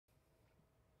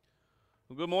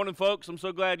Well, good morning, folks. I'm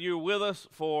so glad you're with us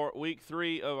for week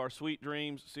 3 of our Sweet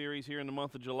Dreams series here in the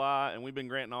month of July, and we've been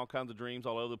granting all kinds of dreams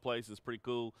all over the place. It's pretty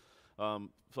cool.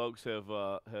 Folks have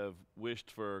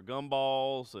wished for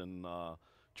gumballs and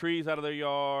trees out of their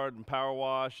yard and power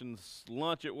wash and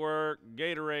lunch at work,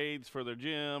 Gatorades for their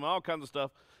gym, all kinds of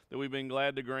stuff that we've been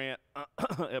glad to grant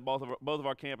at both of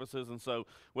our campuses. And so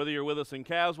whether you're with us in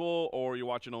Caswell or you're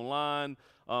watching online,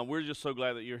 we're just so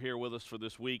glad that you're here with us for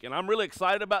this week. And I'm really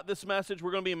excited about this message.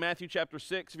 We're going to be in Matthew chapter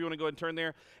 6, if you want to go ahead and turn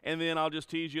there. And then I'll just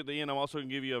tease you at the end. I'm also going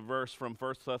to give you a verse from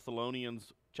 1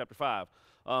 Thessalonians chapter 5.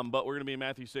 But we're going to be in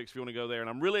Matthew 6 if you want to go there. And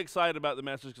I'm really excited about the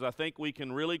message because I think we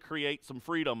can really create some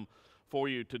freedom for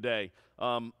you today.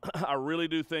 I really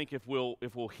do think if we'll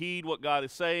heed what God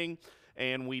is saying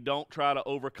and we don't try to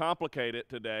overcomplicate it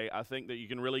today, I think that you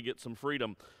can really get some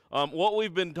freedom. What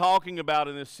we've been talking about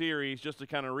in this series, just to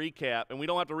kind of recap, and we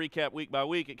don't have to recap week by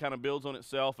week, it kind of builds on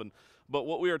itself, but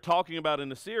what we are talking about in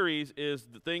the series is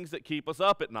the things that keep us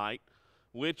up at night,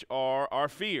 which are our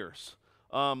fears.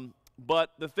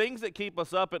 But the things that keep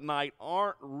us up at night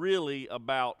aren't really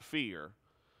about fear.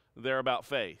 They're about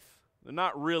faith. They're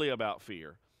not really about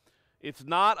fear. It's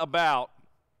not about,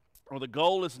 or the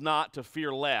goal is not to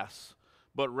fear less,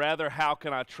 but rather how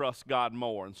can I trust God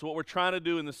more? And so what we're trying to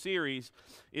do in the series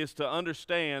is to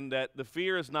understand that the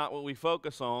fear is not what we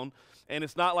focus on, and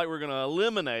it's not like we're going to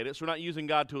eliminate it, so we're not using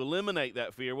God to eliminate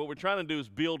that fear. What we're trying to do is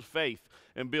build faith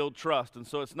and build trust. And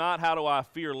so it's not how do I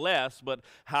fear less, but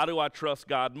how do I trust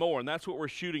God more? And that's what we're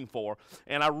shooting for.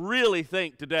 And I really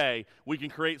think today we can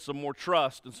create some more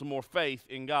trust and some more faith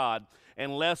in God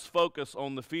and less focus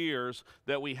on the fears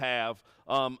that we have.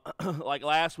 Like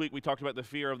last week we talked about the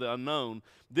fear of the unknown.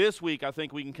 This week I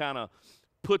think we can kind of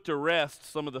put to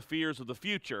rest some of the fears of the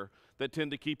future that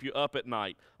tend to keep you up at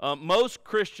night. Most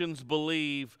Christians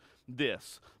believe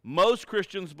this. Most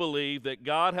Christians believe that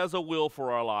God has a will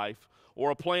for our life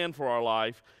or a plan for our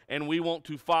life, and we want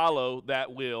to follow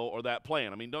that will or that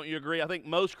plan. I mean, don't you agree? I think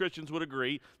most Christians would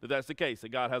agree that that's the case,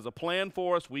 that God has a plan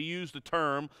for us. We use the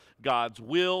term God's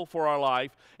will for our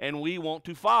life, and we want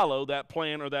to follow that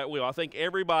plan or that will. I think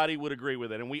everybody would agree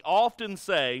with it. And we often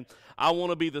say, I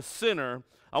want to be the center.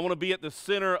 I want to be at the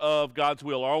center of God's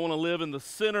will, or I want to live in the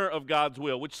center of God's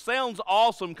will, which sounds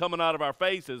awesome coming out of our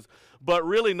faces, but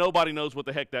really nobody knows what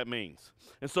the heck that means.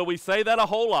 And so we say that a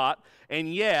whole lot,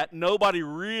 and yet nobody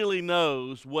really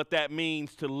knows what that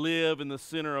means to live in the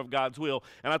center of God's will.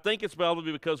 And I think it's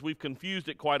probably because we've confused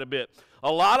it quite a bit.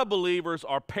 A lot of believers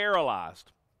are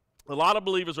paralyzed. A lot of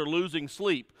believers are losing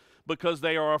sleep because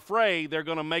they are afraid they're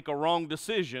going to make a wrong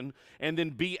decision and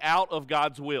then be out of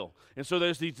God's will. And so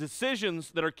there's these decisions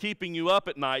that are keeping you up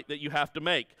at night that you have to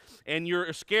make. And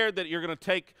you're scared that you're going to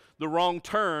take the wrong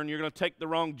turn, you're going to take the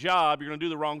wrong job, you're going to do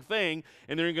the wrong thing,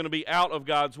 and then you're going to be out of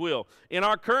God's will. In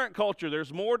our current culture,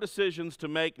 there's more decisions to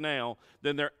make now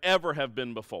than there ever have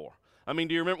been before. I mean,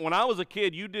 do you remember when I was a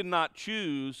kid, you did not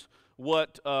choose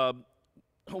what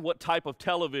type of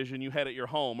television you had at your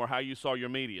home or how you saw your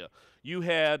media. You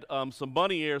had some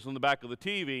bunny ears on the back of the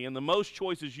TV, and the most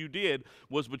choices you did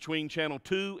was between Channel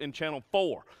 2 and Channel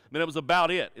 4. I mean, that was about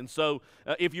it. And so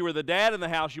if you were the dad in the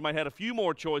house, you might have a few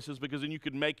more choices because then you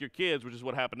could make your kids, which is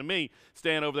what happened to me,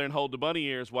 stand over there and hold the bunny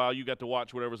ears while you got to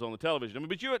watch whatever's on the television. I mean,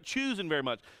 but you're not choosing very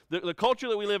much. The culture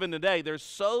that we live in today, there's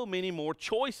so many more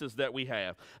choices that we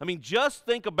have. I mean, just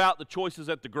think about the choices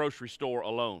at the grocery store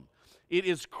alone. It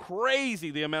is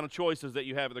crazy the amount of choices that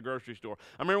you have at the grocery store.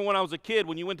 I remember when I was a kid,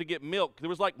 when you went to get milk, there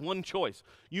was like one choice.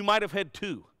 You might have had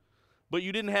 2, but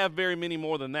you didn't have very many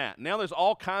more than that. Now there's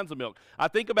all kinds of milk. I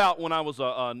think about when I was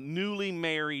a newly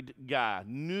married guy,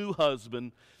 new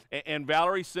husband, and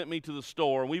Valerie sent me to the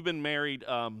store. We've been married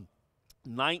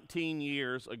 19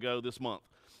 years ago this month.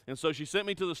 And so she sent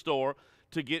me to the store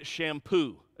to get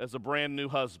shampoo as a brand new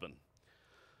husband.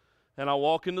 And I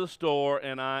walk into the store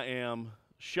and I am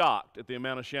shocked at the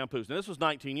amount of shampoos. Now, this was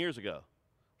 19 years ago.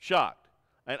 Shocked.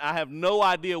 And I have no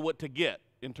idea what to get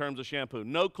in terms of shampoo.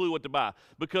 No clue what to buy.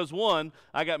 Because, one,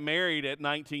 I got married at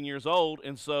 19 years old,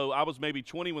 and so I was maybe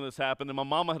 20 when this happened, and my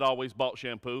mama had always bought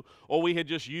shampoo, or we had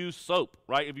just used soap,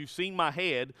 right? If you've seen my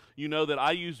head, you know that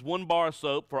I use 1 bar of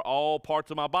soap for all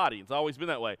parts of my body. It's always been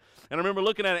that way. And I remember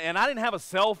looking at it, and I didn't have a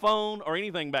cell phone or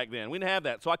anything back then. We didn't have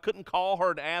that, so I couldn't call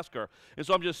her to ask her. And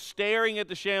so I'm just staring at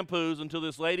the shampoos until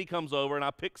this lady comes over, and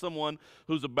I pick someone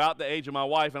who's about the age of my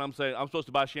wife, and I'm saying, I'm supposed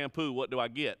to buy shampoo. What do I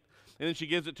get? And then she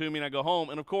gives it to me, and I go home.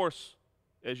 And, of course,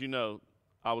 as you know,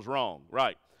 I was wrong,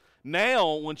 right?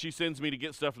 Now, when she sends me to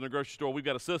get stuff from the grocery store, we've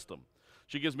got a system.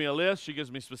 She gives me a list. She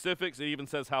gives me specifics. It even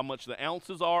says how much the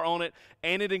ounces are on it.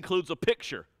 And it includes a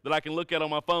picture that I can look at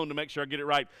on my phone to make sure I get it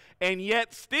right. And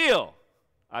yet still,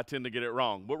 I tend to get it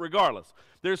wrong. But regardless,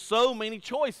 there's so many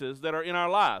choices that are in our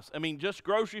lives. I mean, just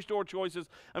grocery store choices.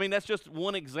 I mean, that's just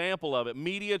one example of it.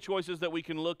 Media choices that we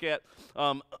can look at,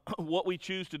 what we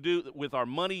choose to do with our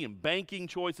money and banking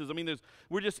choices. I mean,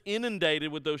 we're just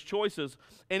inundated with those choices.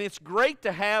 And it's great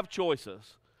to have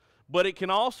choices, but it can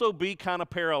also be kind of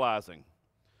paralyzing.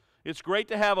 It's great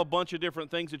to have a bunch of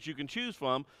different things that you can choose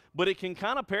from, but it can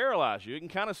kind of paralyze you. It can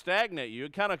kind of stagnate you.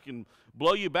 It kind of can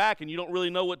blow you back, and you don't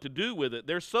really know what to do with it.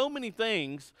 There's so many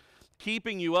things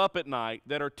keeping you up at night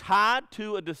that are tied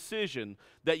to a decision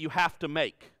that you have to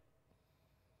make.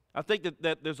 I think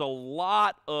that there's a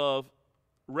lot of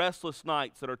restless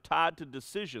nights that are tied to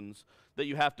decisions that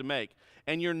you have to make,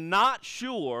 and you're not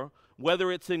sure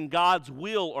whether it's in God's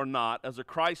will or not as a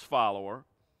Christ follower.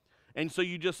 And so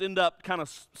you just end up kind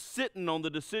of sitting on the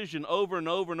decision over and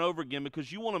over and over again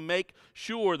because you want to make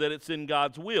sure that it's in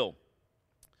God's will.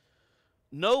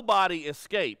 Nobody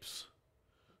escapes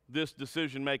this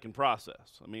decision-making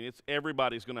process. I mean,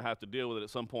 everybody's going to have to deal with it at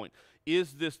some point.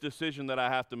 Is this decision that I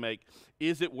have to make,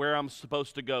 is it where I'm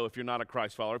supposed to go if you're not a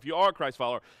Christ follower? If you are a Christ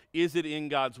follower, is it in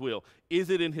God's will? Is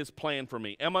it in His plan for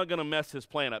me? Am I going to mess His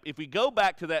plan up? If we go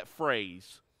back to that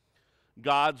phrase,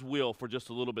 God's will, for just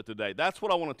a little bit today. That's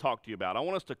what I want to talk to you about. I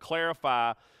want us to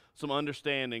clarify some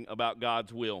understanding about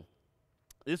God's will.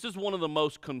 This is one of the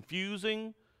most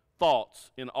confusing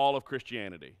thoughts in all of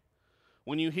Christianity.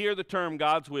 When you hear the term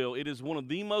God's will, it is one of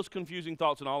the most confusing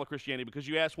thoughts in all of Christianity because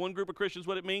you ask one group of Christians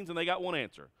what it means and they got one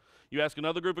answer. You ask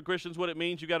another group of Christians what it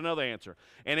means, you got another answer.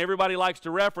 And everybody likes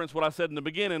to reference what I said in the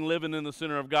beginning, living in the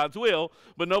center of God's will,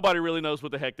 but nobody really knows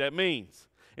what the heck that means.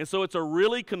 And so it's a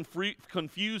really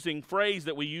confusing phrase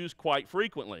that we use quite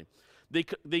frequently.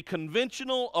 The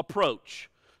conventional approach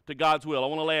to God's will, I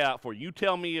want to lay out for you. You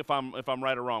tell me if I'm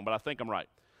right or wrong, but I think I'm right.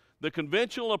 The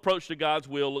conventional approach to God's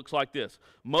will looks like this.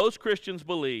 Most Christians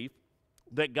believe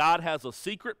that God has a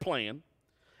secret plan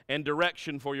and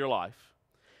direction for your life,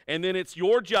 and then it's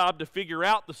your job to figure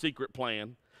out the secret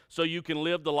plan so you can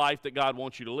live the life that God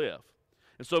wants you to live.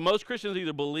 And so most Christians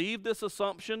either believe this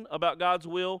assumption about God's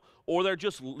will or they're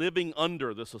just living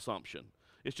under this assumption.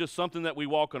 It's just something that we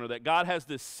walk under, that God has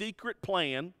this secret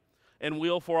plan and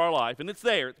will for our life, and it's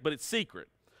there, but it's secret.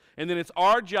 And then it's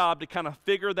our job to kind of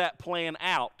figure that plan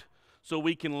out so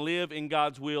we can live in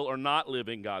God's will or not live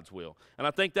in God's will. And I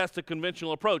think that's the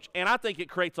conventional approach. And I think it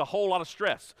creates a whole lot of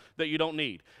stress that you don't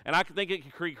need. And I think it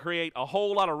can create a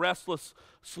whole lot of restless,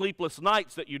 sleepless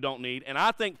nights that you don't need. And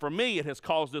I think for me, it has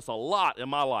caused this a lot in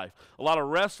my life. A lot of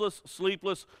restless,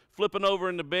 sleepless, flipping over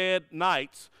into bed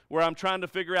nights where I'm trying to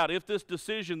figure out if this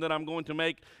decision that I'm going to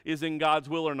make is in God's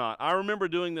will or not. I remember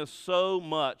doing this so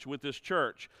much with this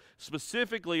church,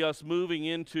 specifically us moving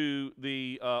into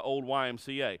the old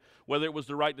YMCA, whether it was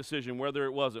the right decision, whether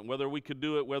it wasn't, whether we could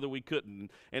do it, whether we couldn't.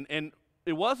 And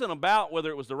it wasn't about whether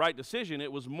it was the right decision.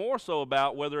 It was more so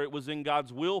about whether it was in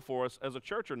God's will for us as a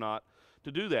church or not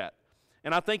to do that.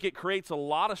 And I think it creates a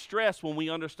lot of stress when we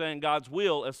understand God's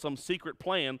will as some secret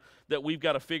plan that we've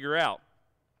got to figure out.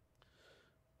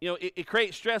 You know, it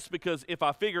creates stress because if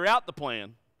I figure out the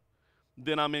plan,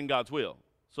 then I'm in God's will.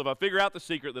 So if I figure out the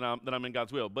secret, then I'm in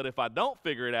God's will. But if I don't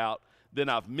figure it out, then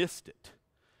I've missed it.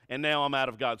 And now I'm out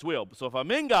of God's will. So if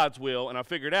I'm in God's will and I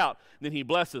figure it out, then He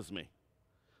blesses me.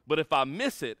 But if I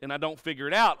miss it and I don't figure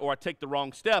it out, or I take the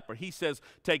wrong step, or He says,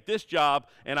 take this job,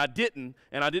 and I didn't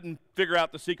figure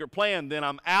out the secret plan, then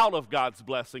I'm out of God's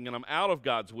blessing and I'm out of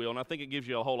God's will, and I think it gives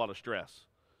you a whole lot of stress.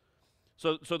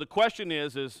 So the question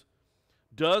is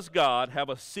does God have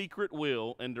a secret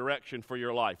will and direction for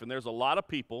your life? And there's a lot of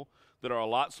people that are a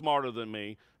lot smarter than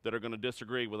me that are going to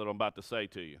disagree with what I'm about to say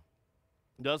to you.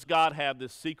 Does God have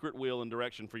this secret will and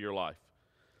direction for your life?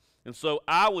 And so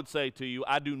I would say to you,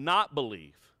 I do not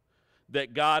believe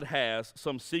that God has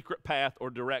some secret path or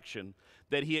direction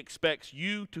that He expects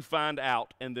you to find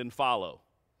out and then follow.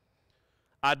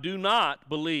 I do not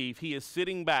believe He is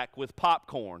sitting back with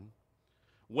popcorn,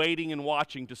 waiting and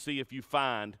watching to see if you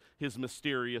find His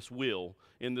mysterious will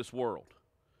in this world.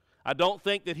 I don't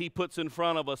think that He puts in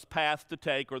front of us paths to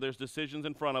take, or there's decisions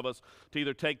in front of us to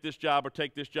either take this job or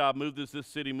take this job, move to this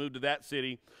city, move to that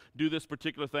city, do this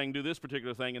particular thing, do this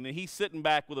particular thing, and then He's sitting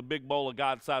back with a big bowl of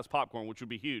God-sized popcorn, which would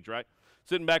be huge, right?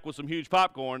 Sitting back with some huge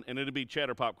popcorn, and it'd be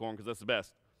cheddar popcorn because that's the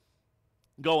best.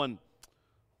 Going,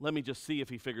 let me just see if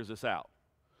he figures this out.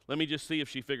 Let me just see if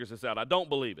she figures this out. I don't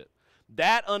believe it.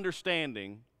 That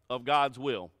understanding of God's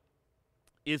will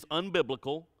is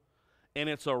unbiblical, and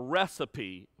it's a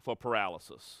recipe for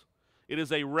paralysis. It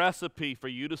is a recipe for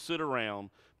you to sit around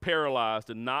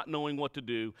paralyzed and not knowing what to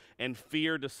do and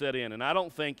fear to set in. And I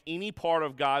don't think any part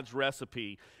of God's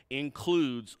recipe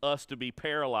includes us to be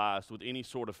paralyzed with any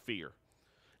sort of fear.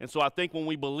 And so I think when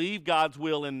we believe God's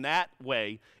will in that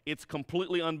way, it's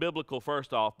completely unbiblical,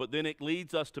 first off, but then it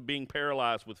leads us to being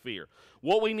paralyzed with fear.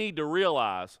 What we need to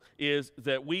realize is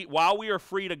that while we are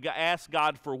free to ask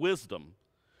God for wisdom,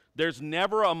 there's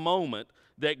never a moment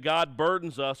that God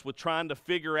burdens us with trying to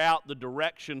figure out the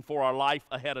direction for our life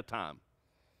ahead of time.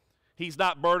 He's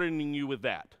not burdening you with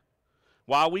that.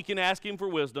 While we can ask Him for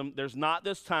wisdom, there's not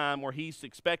this time where He's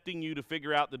expecting you to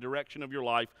figure out the direction of your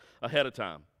life ahead of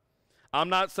time. I'm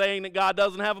not saying that God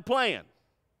doesn't have a plan.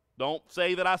 Don't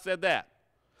say that I said that.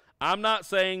 I'm not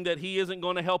saying that He isn't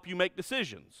going to help you make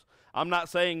decisions. I'm not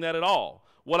saying that at all.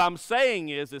 What I'm saying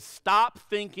is stop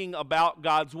thinking about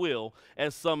God's will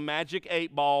as some magic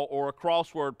 8-ball or a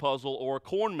crossword puzzle or a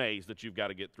corn maze that you've got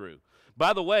to get through.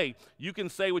 By the way, you can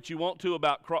say what you want to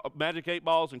about magic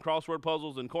 8-balls and crossword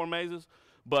puzzles and corn mazes,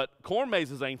 but corn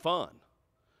mazes ain't fun.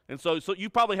 And so you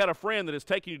probably had a friend that has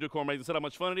taken you to a corn maze and said how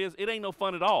much fun it is. It ain't no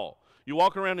fun at all. You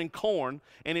walk around in corn,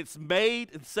 and it's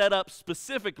made and set up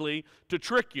specifically to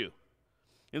trick you.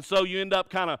 And so you end up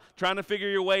kind of trying to figure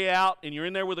your way out, and you're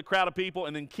in there with a crowd of people,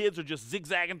 and then kids are just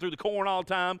zigzagging through the corn all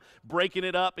the time, breaking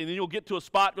it up, and then you'll get to a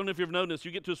spot, I don't know if you've noticed,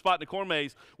 you get to a spot in the corn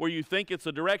maze where you think it's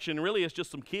a direction, and really it's just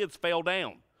some kids fell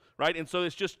down, right? And so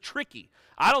it's just tricky.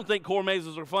 I don't think corn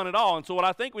mazes are fun at all, and so what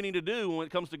I think we need to do when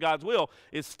it comes to God's will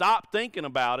is stop thinking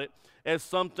about it as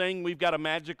something we've got to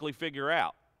magically figure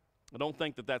out. I don't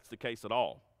think that that's the case at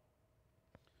all.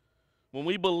 When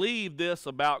we believe this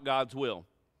about God's will,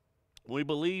 when we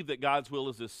believe that God's will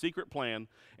is this secret plan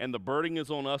and the burden is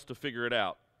on us to figure it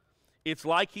out, it's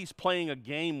like He's playing a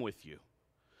game with you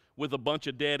with a bunch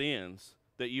of dead ends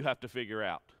that you have to figure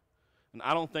out. And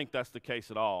I don't think that's the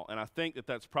case at all. And I think that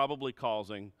that's probably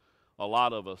causing a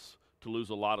lot of us to lose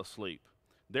a lot of sleep.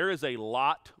 There is a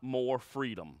lot more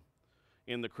freedom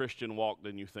in the Christian walk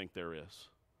than you think there is.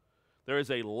 There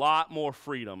is a lot more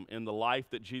freedom in the life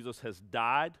that Jesus has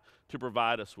died to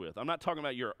provide us with. I'm not talking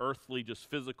about your earthly, just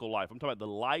physical life. I'm talking about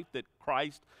the life that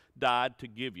Christ died to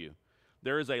give you.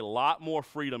 There is a lot more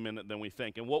freedom in it than we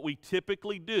think. And what we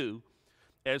typically do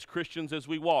as Christians as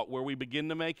we walk, where we begin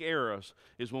to make errors,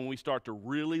 is when we start to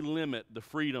really limit the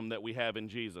freedom that we have in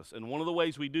Jesus. And one of the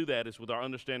ways we do that is with our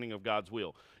understanding of God's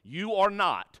will. You are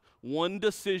not one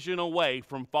decision away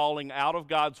from falling out of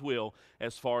God's will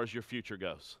as far as your future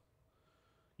goes.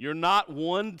 You're not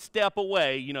one step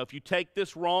away. You know, if you take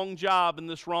this wrong job in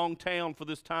this wrong town for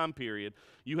this time period,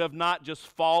 you have not just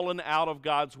fallen out of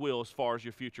God's will as far as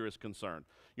your future is concerned.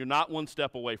 You're not one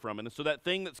step away from it. And so that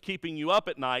thing that's keeping you up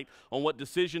at night on what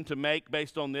decision to make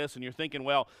based on this, and you're thinking,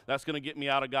 well, that's going to get me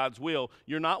out of God's will,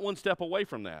 you're not one step away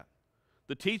from that.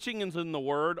 The teachings in the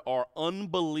Word are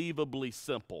unbelievably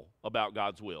simple about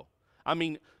God's will. I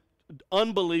mean,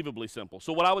 unbelievably simple.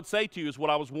 So what I would say to you is what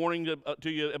I was warning to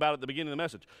you about at the beginning of the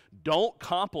message. Don't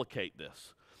complicate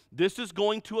this. This is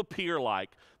going to appear like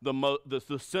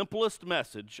the simplest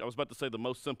message. I was about to say the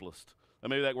most simplest.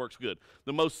 Maybe that works good.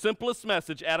 The most simplest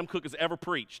message Adam Cook has ever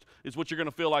preached is what you're going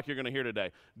to feel like you're going to hear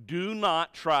today. Do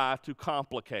not try to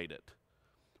complicate it.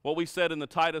 What we said in the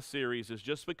Titus series is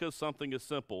just because something is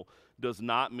simple does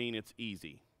not mean it's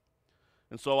easy.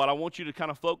 And so what I want you to kind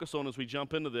of focus on as we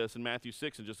jump into this in Matthew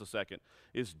 6 in just a second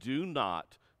is do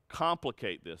not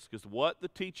complicate this, because what the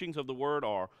teachings of the Word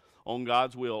are on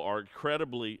God's will are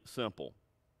incredibly simple.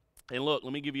 And look,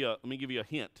 let me give you a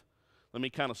hint. Let me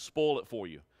kind of spoil it for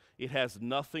you. It has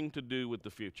nothing to do with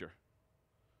the future.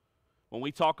 When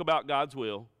we talk about God's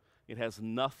will, it has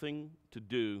nothing to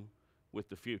do with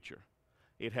the future.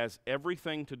 It has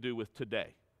everything to do with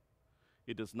today.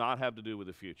 It does not have to do with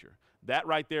the future. That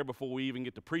right there, before we even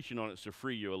get to preaching on it, is to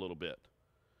free you a little bit.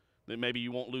 Then maybe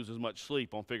you won't lose as much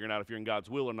sleep on figuring out if you're in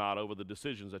God's will or not over the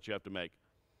decisions that you have to make.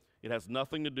 It has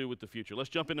nothing to do with the future. Let's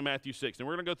jump into Matthew 6, and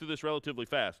we're going to go through this relatively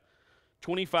fast.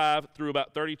 25 through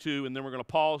about 32, and then we're going to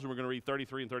pause, and we're going to read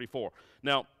 33 and 34.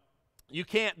 Now, you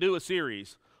can't do a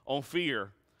series on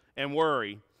fear and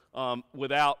worry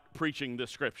without preaching this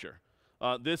scripture.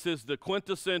 This is the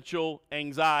quintessential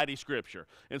anxiety scripture.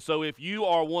 And so if you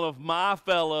are one of my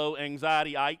fellow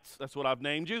anxiety-ites, that's what I've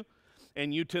named you,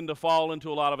 and you tend to fall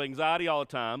into a lot of anxiety all the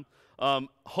time,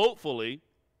 hopefully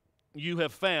you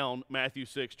have found Matthew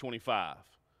 6:25.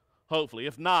 Hopefully.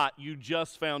 If not, you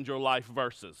just found your life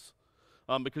verses.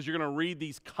 Because you're going to read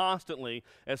these constantly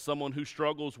as someone who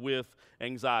struggles with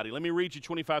anxiety. Let me read you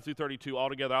 25 through 32 all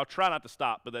together. I'll try not to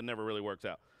stop, but that never really works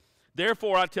out.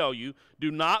 Therefore, I tell you,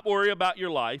 do not worry about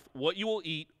your life, what you will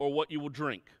eat or what you will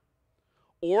drink,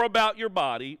 or about your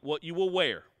body, what you will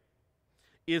wear.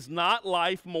 Is not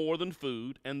life more than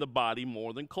food and the body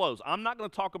more than clothes? I'm not going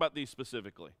to talk about these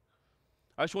specifically.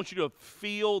 I just want you to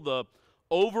feel the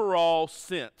overall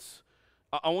sense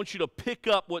I want you to pick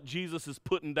up what Jesus is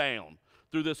putting down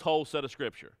through this whole set of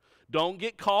Scripture. Don't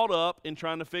get caught up in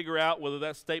trying to figure out whether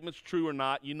that statement's true or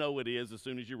not. You know it is as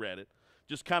soon as you read it.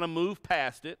 Just kind of move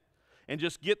past it and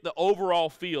just get the overall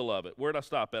feel of it. Where did I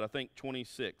stop at? I think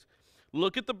 26.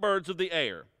 Look at the birds of the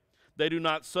air. They do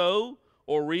not sow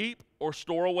or reap or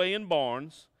store away in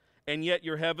barns, and yet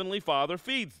your heavenly Father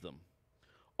feeds them.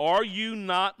 Are you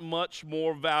not much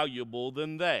more valuable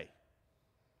than they?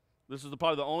 This is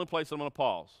probably the only place I'm going to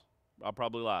pause. I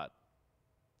probably lied.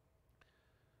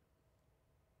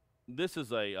 This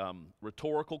is a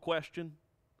rhetorical question,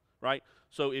 right?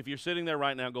 So if you're sitting there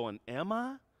right now going, am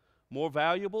I more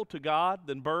valuable to God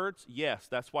than birds? Yes,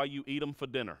 that's why you eat them for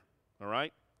dinner, all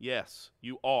right? Yes,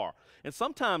 you are. And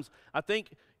sometimes I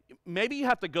think maybe you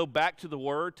have to go back to the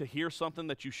Word to hear something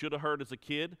that you should have heard as a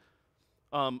kid.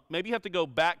 Maybe you have to go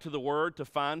back to the Word to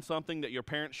find something that your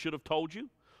parents should have told you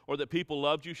or that people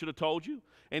loved you should have told you.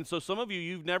 And so some of you,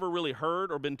 you've never really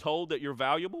heard or been told that you're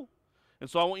valuable. And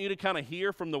so I want you to kind of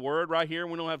hear from the Word right here,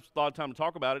 and we don't have a lot of time to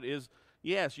talk about it, is,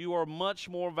 yes, you are much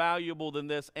more valuable than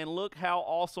this, and look how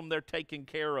awesome they're taken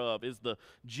care of is the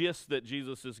gist that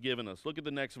Jesus has given us. Look at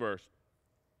the next verse.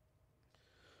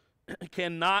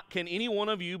 Can any one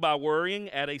of you, by worrying,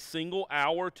 add a single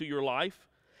hour to your life?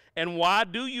 And why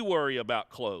do you worry about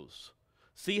clothes?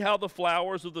 See how the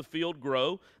flowers of the field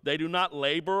grow. They do not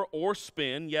labor or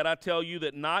spin, yet I tell you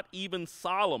that not even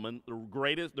Solomon,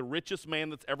 the richest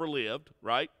man that's ever lived,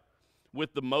 right,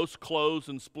 with the most clothes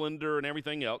and splendor and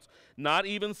everything else, not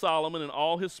even Solomon in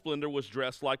all his splendor was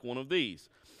dressed like one of these.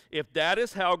 If that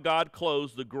is how God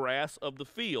clothes the grass of the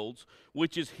fields,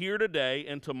 which is here today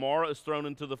and tomorrow is thrown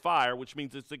into the fire, which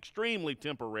means it's extremely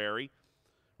temporary,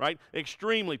 right?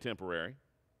 Extremely temporary.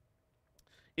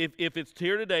 If it's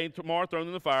here today and tomorrow thrown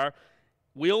in the fire,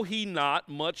 will he not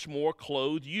much more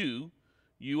clothe you,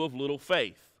 you of little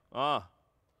faith?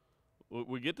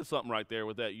 We get to something right there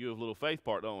with that you of little faith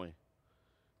part, don't we?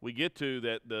 We get to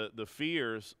that the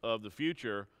fears of the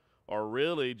future are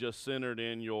really just centered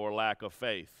in your lack of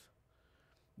faith.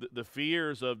 The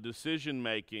fears of decision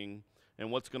making and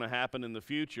what's going to happen in the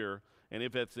future and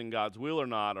if it's in God's will or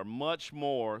not are much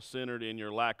more centered in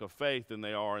your lack of faith than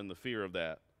they are in the fear of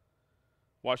that.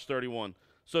 Watch 31.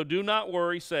 So do not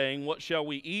worry, saying, what shall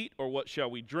we eat, or what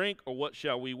shall we drink, or what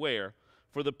shall we wear?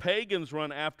 For the pagans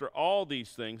run after all these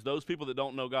things, those people that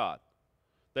don't know God.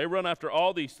 They run after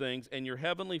all these things, and your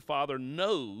heavenly Father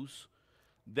knows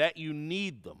that you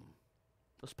need them.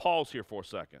 Let's pause here for a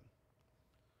second.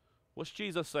 What's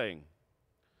Jesus saying?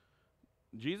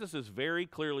 Jesus is very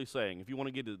clearly saying, if you want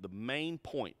to get to the main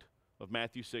point of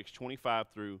Matthew 6, 25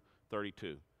 through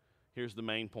 32, here's the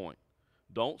main point.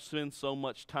 Don't spend so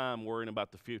much time worrying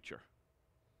about the future.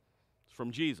 It's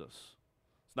from Jesus.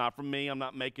 It's not from me. I'm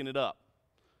not making it up.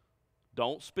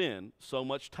 Don't spend so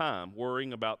much time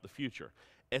worrying about the future,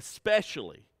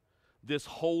 especially this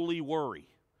holy worry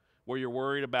where you're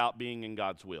worried about being in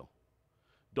God's will.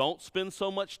 Don't spend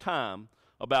so much time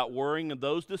about worrying of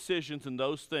those decisions and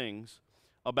those things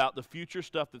about the future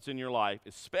stuff that's in your life,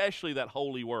 especially that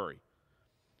holy worry.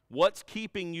 What's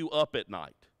keeping you up at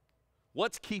night?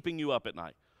 What's keeping you up at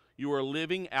night? You are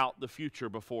living out the future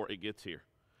before it gets here.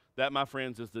 That, my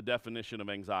friends, is the definition of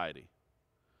anxiety.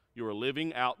 You are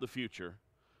living out the future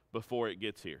before it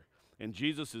gets here. And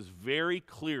Jesus is very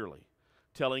clearly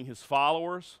telling his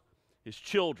followers, his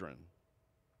children,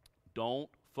 don't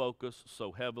focus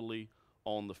so heavily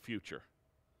on the future.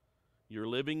 You're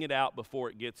living it out before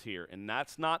it gets here. And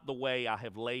that's not the way I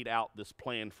have laid out this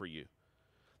plan for you.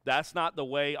 That's not the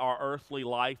way our earthly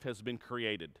life has been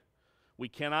created. We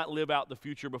cannot live out the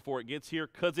future before it gets here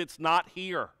because it's not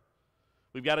here.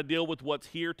 We've got to deal with what's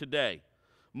here today.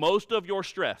 Most of your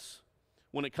stress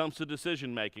when it comes to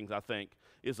decision making, I think,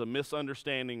 is a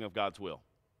misunderstanding of God's will.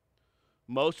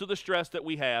 Most of the stress that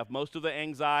we have, most of the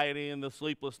anxiety and the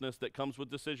sleeplessness that comes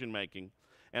with decision making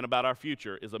and about our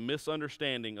future is a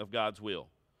misunderstanding of God's will.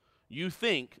 You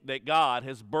think that God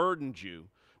has burdened you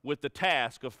with the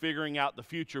task of figuring out the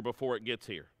future before it gets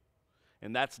here.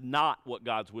 And that's not what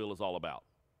God's will is all about.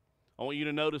 I want you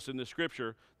to notice in the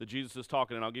scripture that Jesus is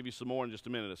talking, and I'll give you some more in just a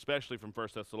minute, especially from 1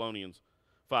 Thessalonians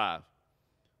 5,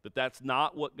 that that's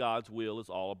not what God's will is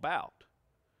all about.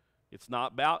 It's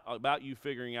not about you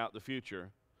figuring out the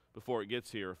future before it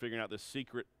gets here, or figuring out this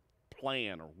secret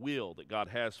plan or will that God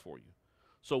has for you.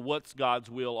 So what's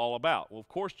God's will all about? Well, of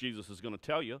course, Jesus is going to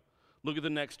tell you. Look at the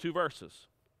next two verses.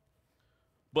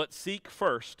 But seek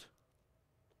first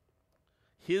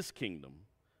his kingdom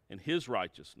and his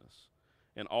righteousness,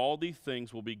 and all these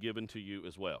things will be given to you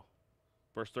as well.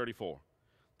 Verse 34,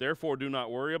 therefore do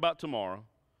not worry about tomorrow,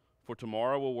 for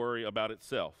tomorrow will worry about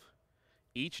itself.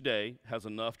 Each day has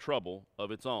enough trouble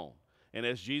of its own. And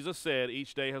as Jesus said,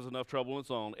 each day has enough trouble of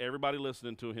its own. Everybody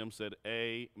listening to him said,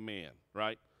 amen,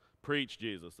 right? Preach,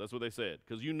 Jesus. That's what they said,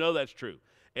 because you know that's true.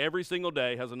 Every single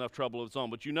day has enough trouble of its own.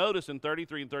 But you notice in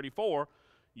 33 and 34,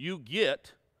 you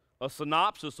get a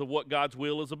synopsis of what God's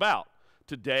will is about.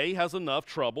 Today has enough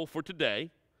trouble for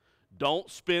today.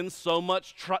 Don't spend so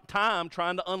much time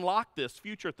trying to unlock this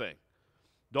future thing.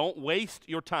 Don't waste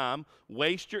your time,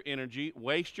 waste your energy,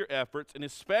 waste your efforts, and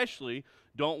especially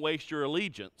don't waste your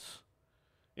allegiance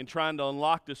in trying to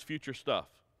unlock this future stuff.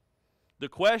 The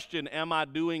question, am I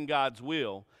doing God's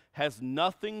will, has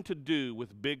nothing to do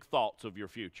with big thoughts of your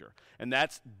future. And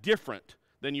that's different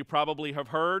than you probably have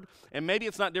heard. And maybe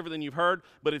it's not different than you've heard,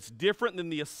 but it's different than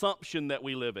the assumption that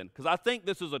we live in. Because I think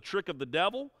this is a trick of the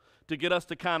devil to get us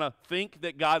to kind of think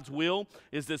that God's will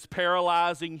is this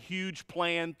paralyzing, huge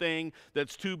plan thing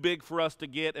that's too big for us to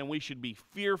get, and we should be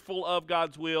fearful of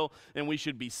God's will, and we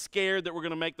should be scared that we're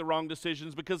going to make the wrong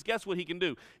decisions, because guess what he can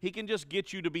do? He can just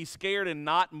get you to be scared and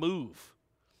not move.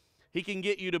 He can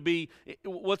get you to be,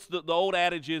 what's the old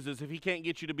adage is if he can't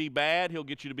get you to be bad, he'll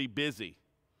get you to be busy.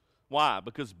 Why?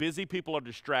 Because busy people are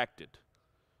distracted.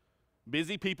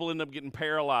 Busy people end up getting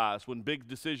paralyzed when big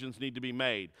decisions need to be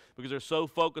made because they're so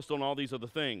focused on all these other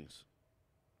things.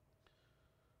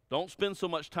 Don't spend so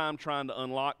much time trying to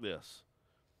unlock this.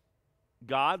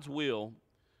 God's will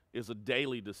is a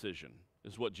daily decision,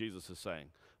 is what Jesus is saying.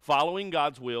 Following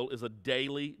God's will is a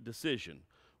daily decision.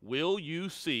 Will you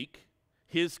seek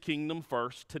his kingdom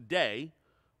first today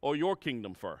or your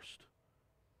kingdom first?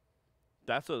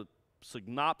 That's a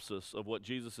synopsis of what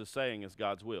Jesus is saying is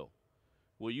God's will.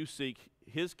 Will you seek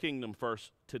his kingdom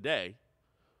first today?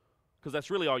 Because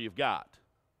that's really all you've got.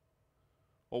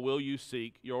 Or will you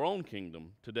seek your own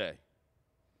kingdom today?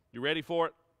 You ready for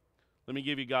it? Let me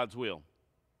give you God's will.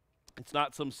 It's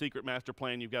not some secret master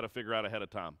plan you've got to figure out ahead of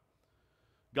time.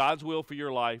 God's will for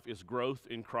your life is growth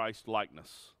in Christ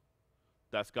likeness.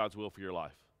 That's God's will for your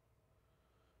life.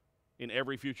 In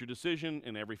every future decision,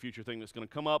 in every future thing that's going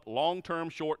to come up,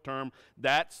 long-term, short-term,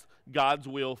 that's God's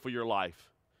will for your life.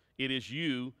 It is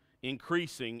you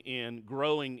increasing in,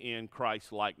 growing in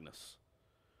Christ's likeness.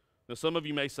 Now, some of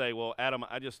you may say, well, Adam,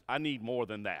 I need more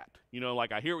than that. You know,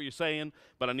 like I hear what you're saying,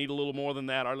 but I need a little more than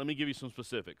that. All right, let me give you some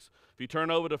specifics. If you turn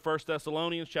over to 1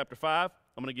 Thessalonians chapter 5,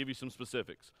 I'm going to give you some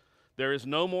specifics. There is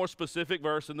no more specific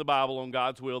verse in the Bible on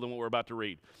God's will than what we're about to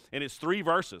read. And it's 3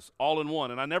 verses, all in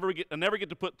one. And I never get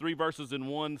to put 3 verses in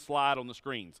one slide on the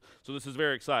screens. So this is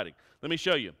very exciting. Let me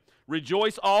show you.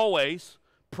 Rejoice always,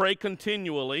 pray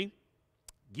continually,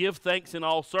 give thanks in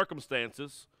all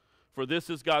circumstances, for this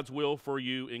is God's will for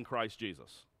you in Christ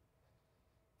Jesus.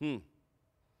 Don't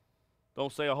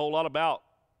say a whole lot about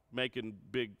making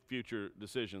big future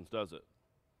decisions, does it?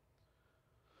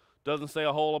 Doesn't say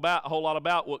a whole lot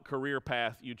about what career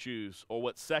path you choose or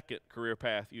what second career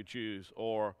path you choose,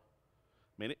 or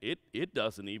it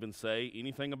doesn't even say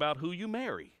anything about who you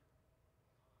marry.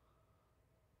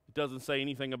 It doesn't say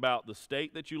anything about the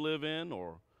state that you live in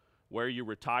or where you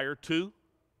retire to.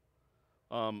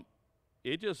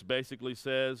 It just basically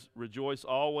says, rejoice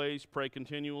always, pray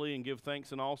continually, and give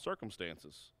thanks in all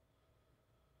circumstances.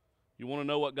 You want to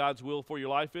know what God's will for your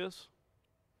life is?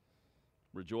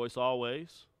 Rejoice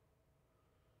always,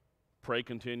 pray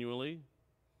continually,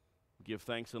 give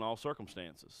thanks in all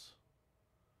circumstances.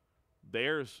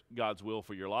 There's God's will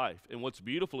for your life. And what's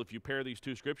beautiful if you pair these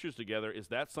 2 scriptures together is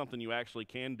that's something you actually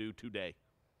can do today.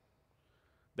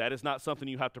 That is not something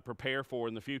you have to prepare for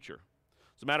in the future.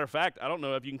 As a matter of fact, I don't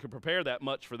know if you can prepare that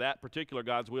much for that particular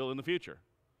God's will in the future.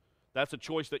 That's a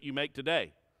choice that you make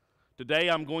today. Today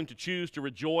I'm going to choose to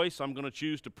rejoice. I'm going to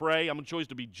choose to pray. I'm going to choose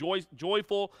to be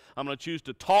joyful. I'm going to choose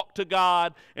to talk to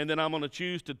God. And then I'm going to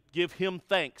choose to give him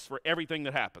thanks for everything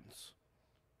that happens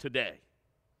today.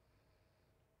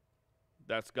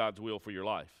 That's God's will for your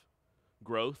life.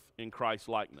 Growth in Christ's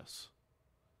likeness.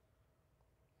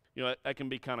 You know, that can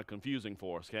be kind of confusing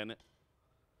for us, can't it?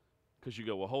 Because you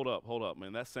go, well, hold up,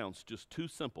 man. That sounds just too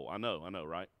simple. I know,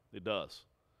 right? It does.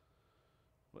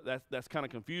 But that's kind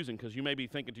of confusing because you may be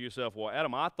thinking to yourself, well,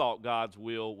 Adam, I thought God's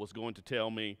will was going to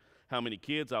tell me how many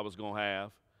kids I was going to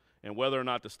have and whether or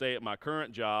not to stay at my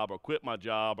current job or quit my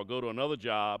job or go to another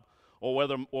job, or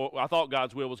I thought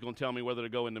God's will was going to tell me whether to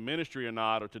go into ministry or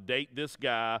not, or to date this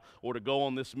guy, or to go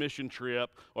on this mission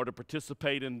trip, or to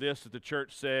participate in this that the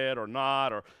church said or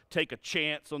not, or take a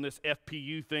chance on this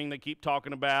FPU thing they keep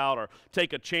talking about, or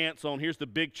take a chance on, here's the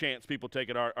big chance people take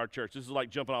at our church. This is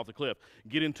like jumping off the cliff.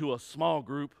 Get into a small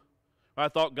group. I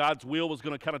thought God's will was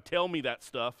going to kind of tell me that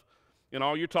stuff, and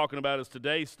all you're talking about is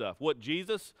today's stuff. What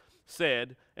Jesus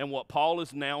said and what Paul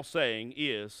is now saying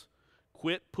is,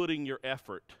 Quit putting your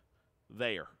effort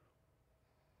there.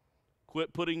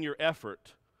 Quit putting your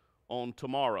effort on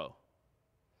tomorrow.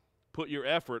 Put your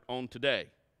effort on today.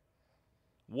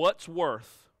 What's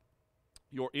worth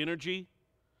your energy,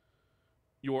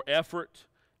 your effort,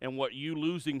 and what you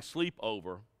losing sleep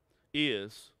over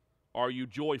is, are you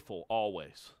joyful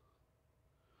always?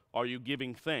 Are you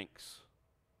giving thanks?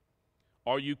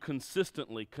 Are you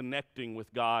consistently connecting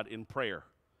with God in prayer?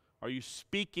 Are you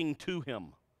speaking to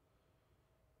Him?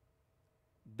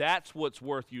 That's what's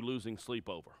worth you losing sleep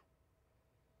over.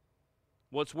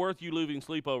 What's worth you losing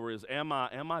sleep over is, am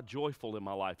I joyful in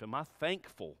my life? Am I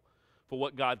thankful for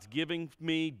what God's giving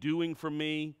me, doing for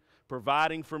me,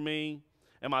 providing for me?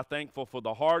 Am I thankful for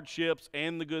the hardships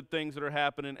and the good things that are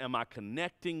happening? Am I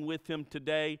connecting with Him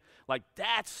today? Like,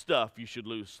 that's stuff you should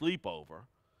lose sleep over.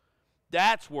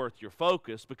 That's worth your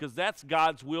focus, because that's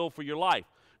God's will for your life.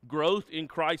 Growth in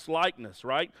Christ's likeness,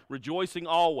 right? Rejoicing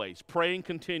always, praying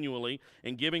continually,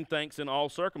 and giving thanks in all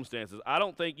circumstances. I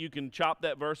don't think you can chop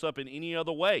that verse up in any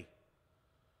other way.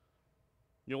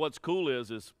 You know what's cool is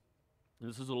this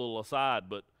is a little aside,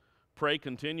 but pray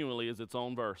continually is its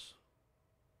own verse.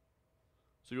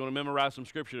 So you want to memorize some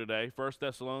scripture today, 1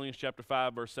 Thessalonians chapter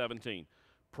 5, verse 17.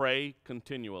 Pray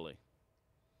continually.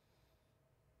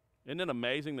 Isn't it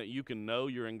amazing that you can know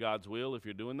you're in God's will if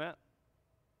you're doing that?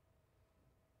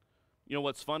 You know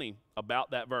what's funny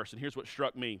about that verse, and here's what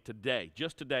struck me today,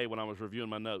 just today when I was reviewing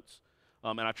my notes,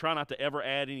 and I try not to ever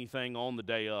add anything on the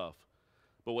day of,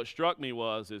 but what struck me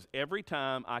is every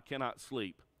time I cannot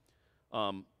sleep,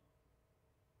 you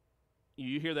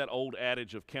hear that old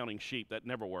adage of counting sheep. That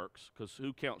never works, because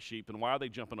who counts sheep, and why are they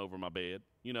jumping over my bed?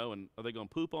 You know, and are they going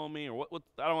to poop on me, or what?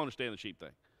 I don't understand the sheep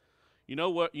thing. You know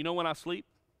what? You know when I sleep?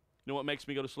 You know what makes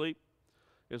me go to sleep?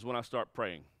 Is when I start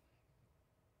praying.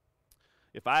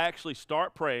 If I actually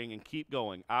start praying and keep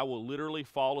going, I will literally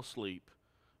fall asleep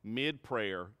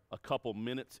mid-prayer a couple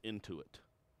minutes into it.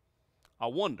 I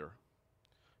wonder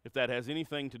if that has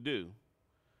anything to do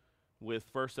with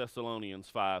 1 Thessalonians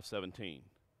 5:17.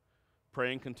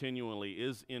 Praying continually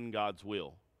is in God's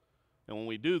will. And when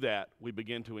we do that, we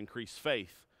begin to increase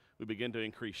faith. We begin to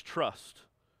increase trust,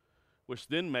 which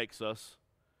then makes us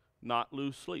not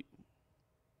lose sleep.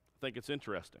 I think it's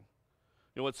interesting.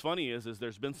 You know, what's funny is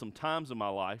there's been some times in my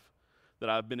life that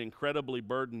I've been incredibly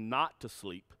burdened not to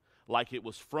sleep, like it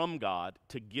was from God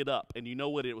to get up. And you know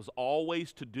what it was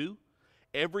always to do?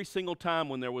 Every single time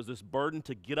when there was this burden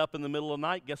to get up in the middle of the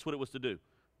night, guess what it was to do?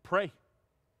 Pray.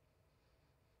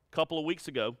 A couple of weeks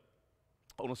ago,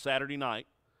 on a Saturday night,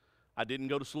 I didn't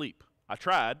go to sleep. I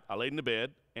tried. I laid in the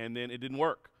bed, and then it didn't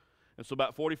work. And so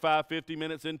about 45, 50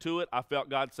 minutes into it, I felt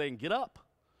God saying, get up.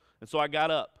 And so I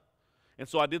got up. And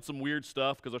so I did some weird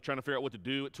stuff because I was trying to figure out what to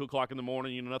do at 2 o'clock in the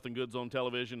morning. You know, nothing good's on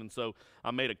television. And so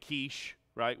I made a quiche,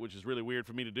 right, which is really weird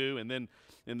for me to do. And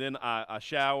then I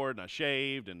showered and I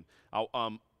shaved. And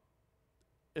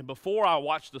before I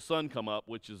watched the sun come up,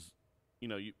 which is, you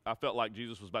know, I felt like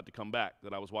Jesus was about to come back,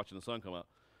 that I was watching the sun come up.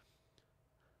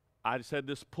 I just had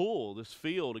this pull, this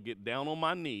feel to get down on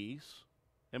my knees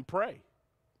and pray.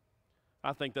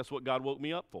 I think that's what God woke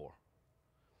me up for.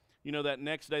 You know, that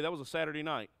next day, that was a Saturday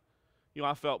night. You know,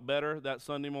 I felt better that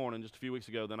Sunday morning just a few weeks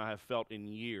ago than I have felt in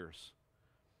years.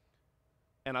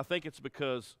 And I think it's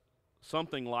because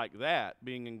something like that,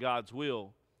 being in God's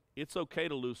will, it's okay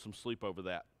to lose some sleep over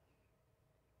that.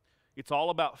 It's all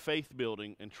about faith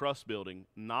building and trust building,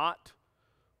 not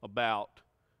about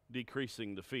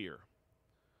decreasing the fear.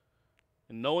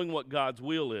 And knowing what God's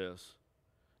will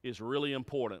is really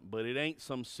important, but it ain't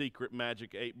some secret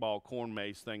magic 8-ball corn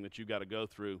maze thing that you got to go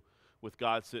through with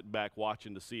God sitting back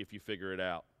watching to see if you figure it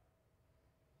out.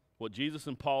 What Jesus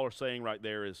and Paul are saying right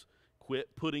there is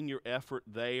quit putting your effort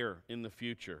there in the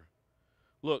future.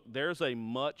 Look, there's a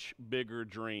much bigger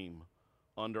dream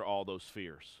under all those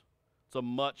fears. It's a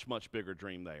much, much bigger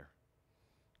dream there.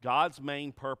 God's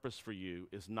main purpose for you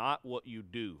is not what you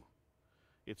do,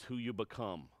 it's who you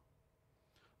become.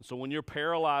 So when you're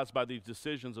paralyzed by these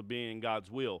decisions of being in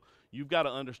God's will, you've got to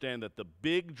understand that the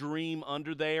big dream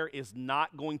under there is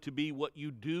not going to be what you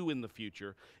do in the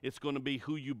future. It's going to be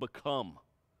who you become.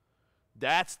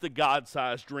 That's the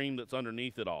God-sized dream that's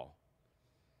underneath it all.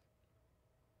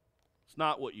 It's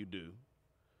not what you do.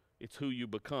 It's who you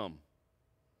become.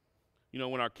 You know,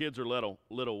 when our kids are little,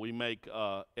 we make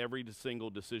every single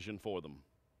decision for them.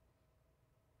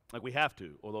 Like we have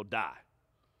to, or they'll die.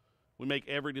 We make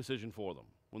every decision for them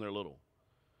when they're little.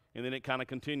 And then it kind of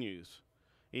continues.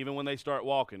 Even when they start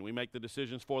walking, we make the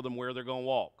decisions for them where they're going to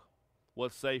walk,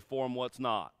 what's safe for them, what's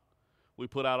not. We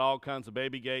put out all kinds of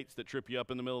baby gates that trip you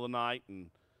up in the middle of the night,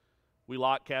 and We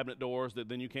lock cabinet doors that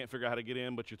then you can't figure out how to get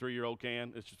in, but your 3-year-old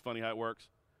can. It's just funny how it works.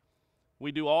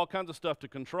 We do all kinds of stuff to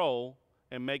control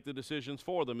and make the decisions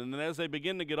for them. And then as they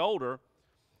begin to get older,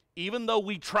 even though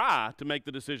we try to make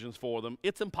the decisions for them,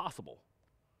 it's impossible.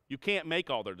 You can't make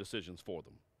all their decisions for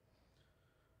them.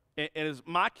 And as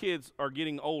my kids are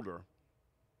getting older,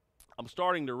 I'm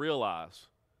starting to realize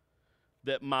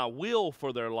that my will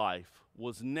for their life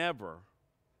was never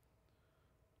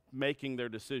making their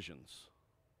decisions.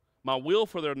 My will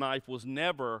for their life was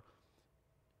never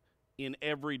in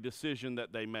every decision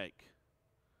that they make.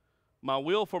 My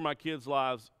will for my kids'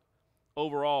 lives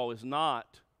overall is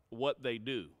not what they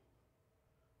do.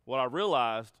 What I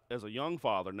realized as a young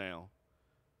father now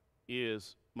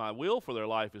is my will for their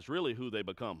life is really who they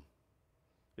become.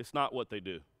 It's not what they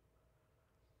do.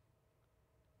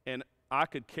 And I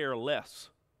could care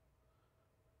less,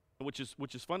 which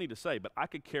is funny to say, but I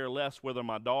could care less whether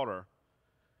my daughter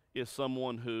is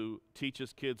someone who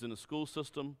teaches kids in the school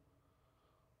system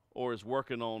or is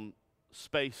working on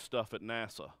space stuff at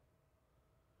NASA.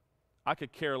 I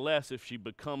could care less if she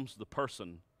becomes the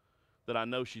person that I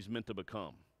know she's meant to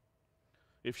become.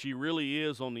 If she really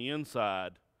is on the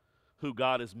inside who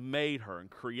God has made her and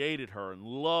created her and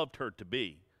loved her to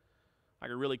be, I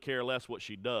could really care less what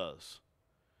she does.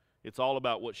 It's all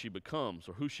about what she becomes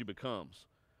or who she becomes.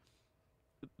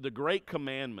 The great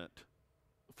commandment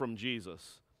from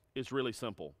Jesus is really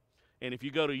simple. And if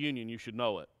you go to Union, you should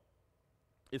know it.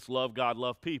 It's love God,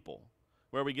 love people.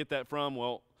 Where we get that from?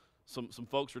 Well, some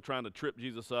folks were trying to trip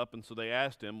Jesus up, and so they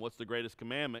asked him, what's the greatest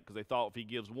commandment? Because they thought if he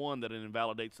gives one, that it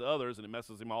invalidates the others, and it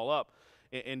messes him all up.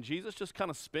 And Jesus just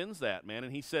kind of spins that, man,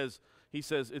 and he says,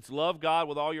 it's love God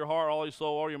with all your heart, all your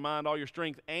soul, all your mind, all your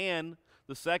strength, and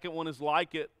the second one is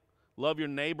like it, love your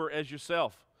neighbor as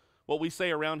yourself. What we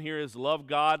say around here is love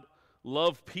God,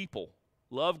 love people.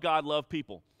 Love God, love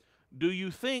people. Do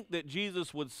you think that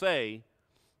Jesus would say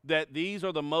that these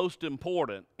are the most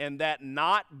important and that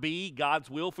not be God's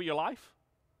will for your life?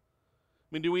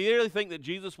 I mean, do we really think that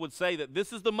Jesus would say that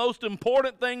this is the most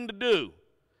important thing to do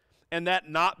and that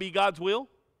not be God's will?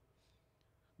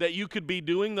 That you could be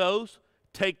doing those,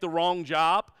 take the wrong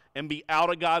job, and be out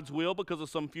of God's will because of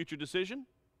some future decision?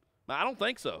 Now, I don't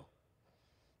think so.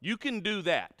 You can do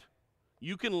that.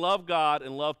 You can love God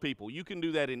and love people. You can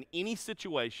do that in any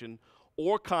situation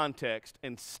or context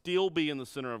and still be in the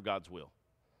center of God's will.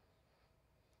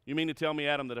 You mean to tell me,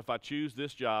 Adam, that if I choose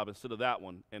this job instead of that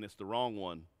one and it's the wrong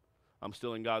one, I'm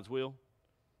still in God's will?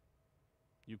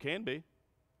 You can be.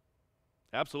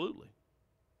 Absolutely.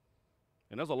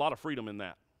 And there's a lot of freedom in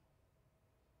that.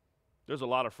 There's a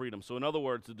lot of freedom. So in other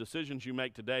words, the decisions you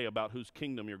make today about whose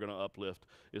kingdom you're going to uplift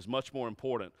is much more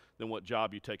important than what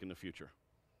job you take in the future.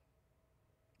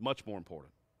 Much more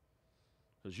important.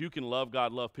 Because you can love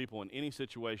God, love people in any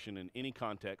situation, in any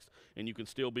context, and you can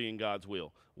still be in God's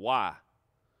will. Why?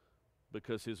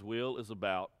 Because his will is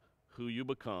about who you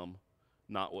become,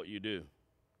 not what you do.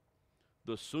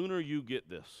 The sooner you get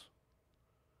this,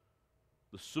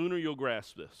 the sooner you'll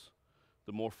grasp this,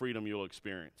 the more freedom you'll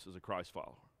experience as a Christ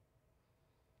follower.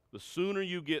 The sooner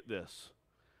you get this,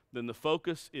 then the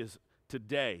focus is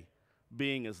today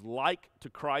being as like to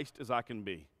Christ as I can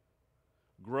be.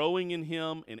 Growing in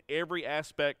him in every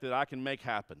aspect that I can make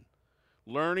happen.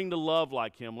 Learning to love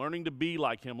like him, learning to be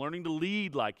like him, learning to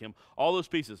lead like him, all those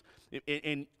pieces.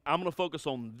 And I'm going to focus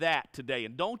on that today.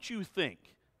 And don't you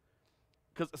think,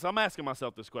 because I'm asking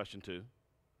myself this question too,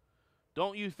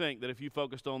 don't you think that if you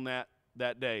focused on that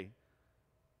day,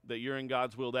 that you're in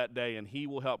God's will that day and he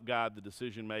will help guide the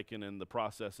decision making and the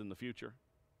process in the future?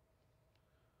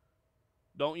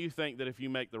 Don't you think that if you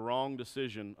make the wrong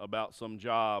decision about some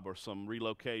job or some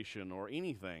relocation or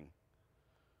anything,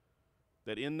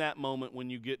 that in that moment when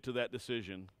you get to that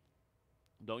decision,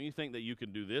 don't you think that you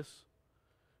can do this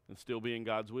and still be in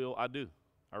God's will? I do.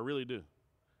 I really do.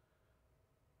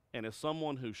 And as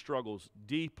someone who struggles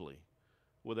deeply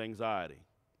with anxiety,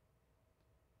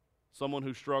 someone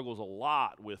who struggles a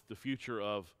lot with the future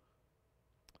of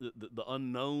the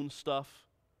unknown stuff,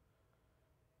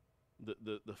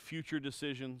 the future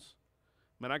decisions,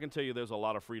 man, I can tell you there's a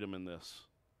lot of freedom in this.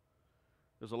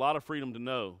 There's a lot of freedom to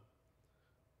know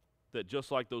that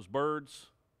just like those birds,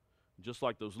 just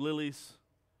like those lilies,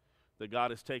 that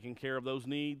God is taking care of those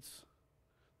needs,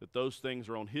 that those things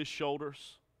are on his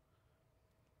shoulders,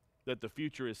 that the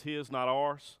future is his, not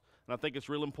ours. And I think it's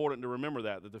real important to remember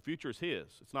that the future is his.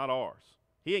 It's not ours.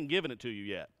 He ain't given it to you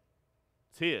yet.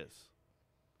 It's his.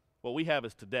 What we have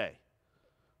is today.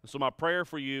 And so my prayer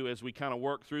for you as we kind of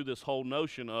work through this whole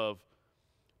notion of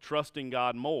trusting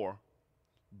God more,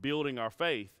 building our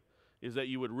faith, is that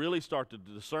you would really start to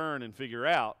discern and figure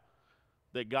out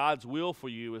that God's will for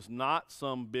you is not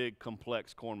some big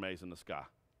complex corn maze in the sky.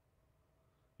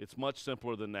 It's much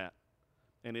simpler than that.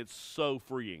 And it's so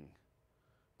freeing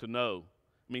to know.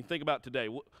 I mean, think about today.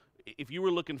 If you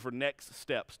were looking for next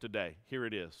steps today, here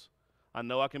it is. I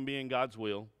know I can be in God's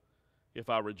will if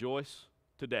I rejoice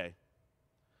today,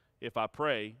 if I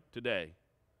pray today,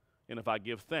 and if I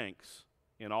give thanks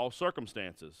in all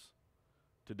circumstances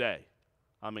today.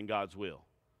 I'm in God's will.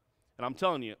 And I'm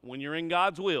telling you, when you're in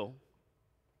God's will,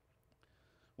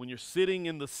 when you're sitting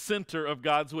in the center of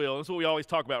God's will, that's what we always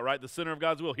talk about, right? The center of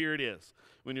God's will, here it is.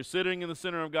 When you're sitting in the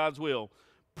center of God's will,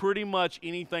 pretty much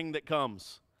anything that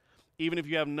comes, even if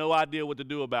you have no idea what to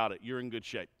do about it, you're in good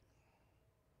shape.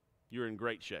 You're in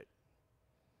great shape.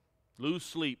 Lose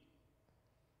sleep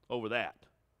over that,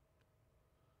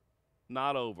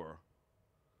 not over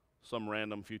some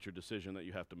random future decision that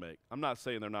you have to make. I'm not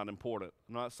saying they're not important.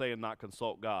 I'm not saying not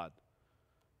consult God.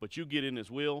 But you get in His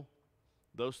will,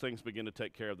 those things begin to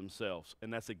take care of themselves.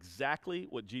 And that's exactly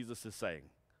what Jesus is saying.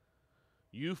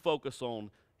 You focus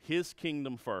on His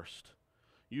kingdom first.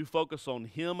 You focus on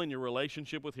Him and your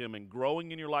relationship with Him and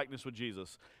growing in your likeness with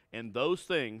Jesus. And those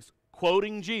things,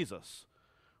 quoting Jesus,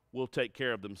 will take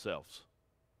care of themselves.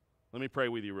 Let me pray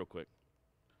with you real quick.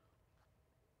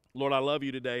 Lord, I love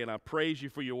you today, and I praise you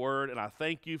for your word, and I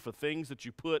thank you for things that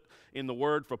you put in the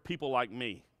word for people like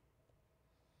me.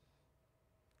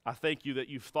 I thank you that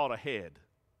you've thought ahead,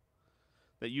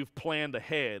 that you've planned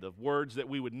ahead of words that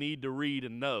we would need to read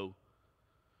and know,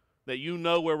 that you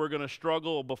know where we're going to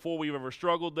struggle before we've ever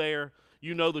struggled there.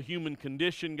 You know the human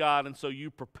condition, God, and so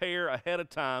you prepare ahead of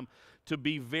time to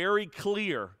be very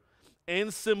clear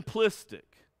and simplistic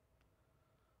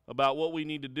about what we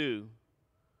need to do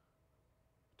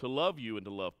to love you and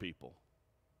to love people.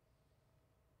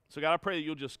 So God, I pray that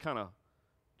you'll just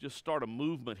start a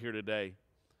movement here today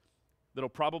that'll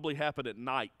probably happen at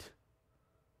night.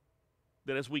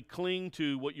 That as we cling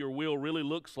to what your will really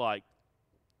looks like,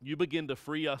 you begin to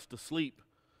free us to sleep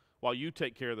while you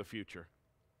take care of the future.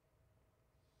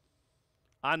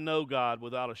 I know, God,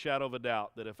 without a shadow of a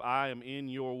doubt, that if I am in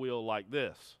your will like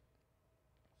this,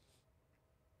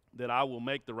 that I will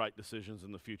make the right decisions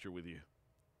in the future with you.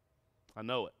 I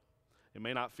know it. It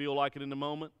may not feel like it in the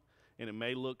moment, and it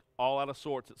may look all out of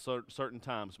sorts at certain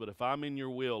times, but if I'm in your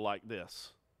will like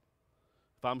this,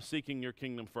 if I'm seeking your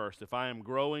kingdom first, if I am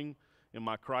growing in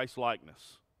my Christ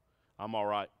likeness, I'm all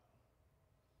right.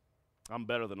 I'm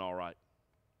better than all right.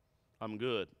 I'm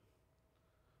good.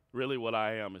 Really what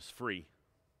I am is free.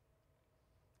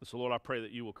 And so, Lord, I pray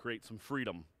that you will create some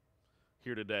freedom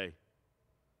here today,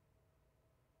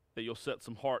 that you'll set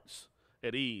some hearts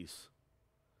at ease,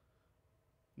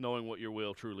 knowing what your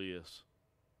will truly is.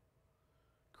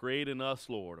 Create in us,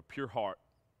 Lord, a pure heart.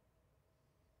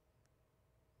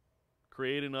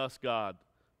 Create in us, God,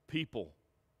 people,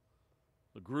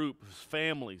 a group,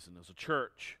 families, and as a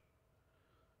church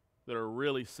that are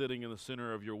really sitting in the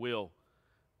center of your will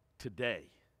today,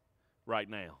 right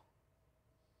now.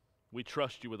 We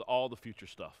trust you with all the future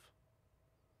stuff.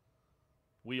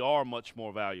 We are much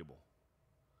more valuable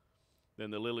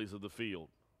than the lilies of the field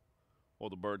or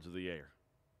the birds of the air.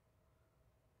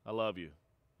 I love you.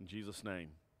 In Jesus' name,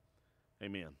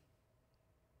 amen.